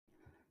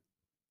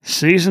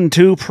Season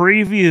 2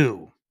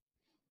 preview.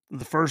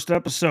 The first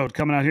episode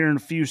coming out here in a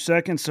few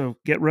seconds, so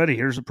get ready.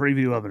 Here's a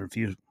preview of it in a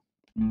few.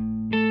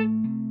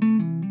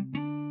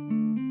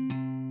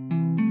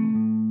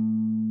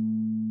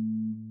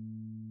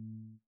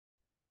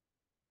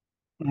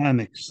 I'm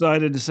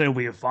excited to say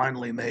we have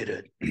finally made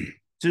it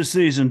to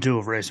season 2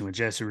 of Racing with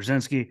Jesse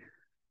Rosinski.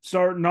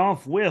 Starting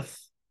off with,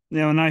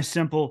 a nice,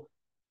 simple,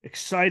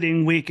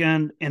 exciting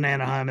weekend in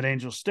Anaheim at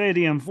Angel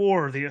Stadium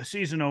for the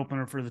season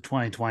opener for the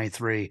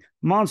 2023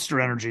 Monster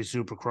Energy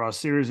Supercross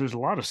Series. There's a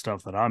lot of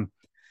stuff that I'm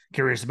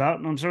curious about,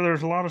 and I'm sure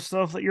there's a lot of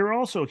stuff that you're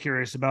also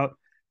curious about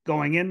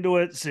going into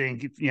it,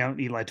 seeing,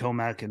 Eli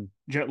Tomac and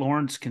Jet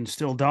Lawrence can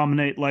still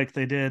dominate like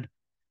they did.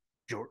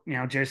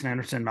 Jason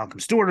Anderson, Malcolm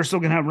Stewart are still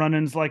going to have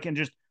run-ins and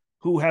just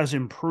who has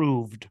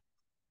improved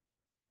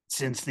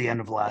since the end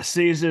of last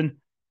season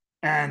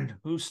and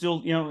who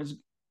still, is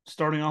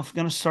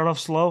going to start off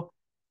slow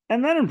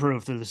and then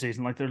improve through the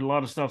season. There's a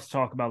lot of stuff to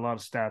talk about, a lot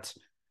of stats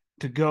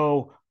to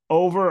go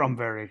over. I'm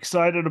very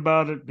excited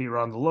about it. Be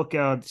on the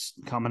lookout. It's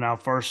coming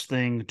out first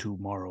thing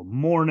tomorrow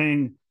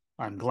morning.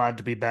 I'm glad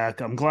to be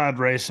back. I'm glad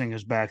racing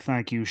is back.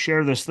 Thank you.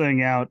 Share this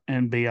thing out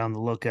and be on the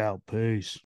lookout. Peace.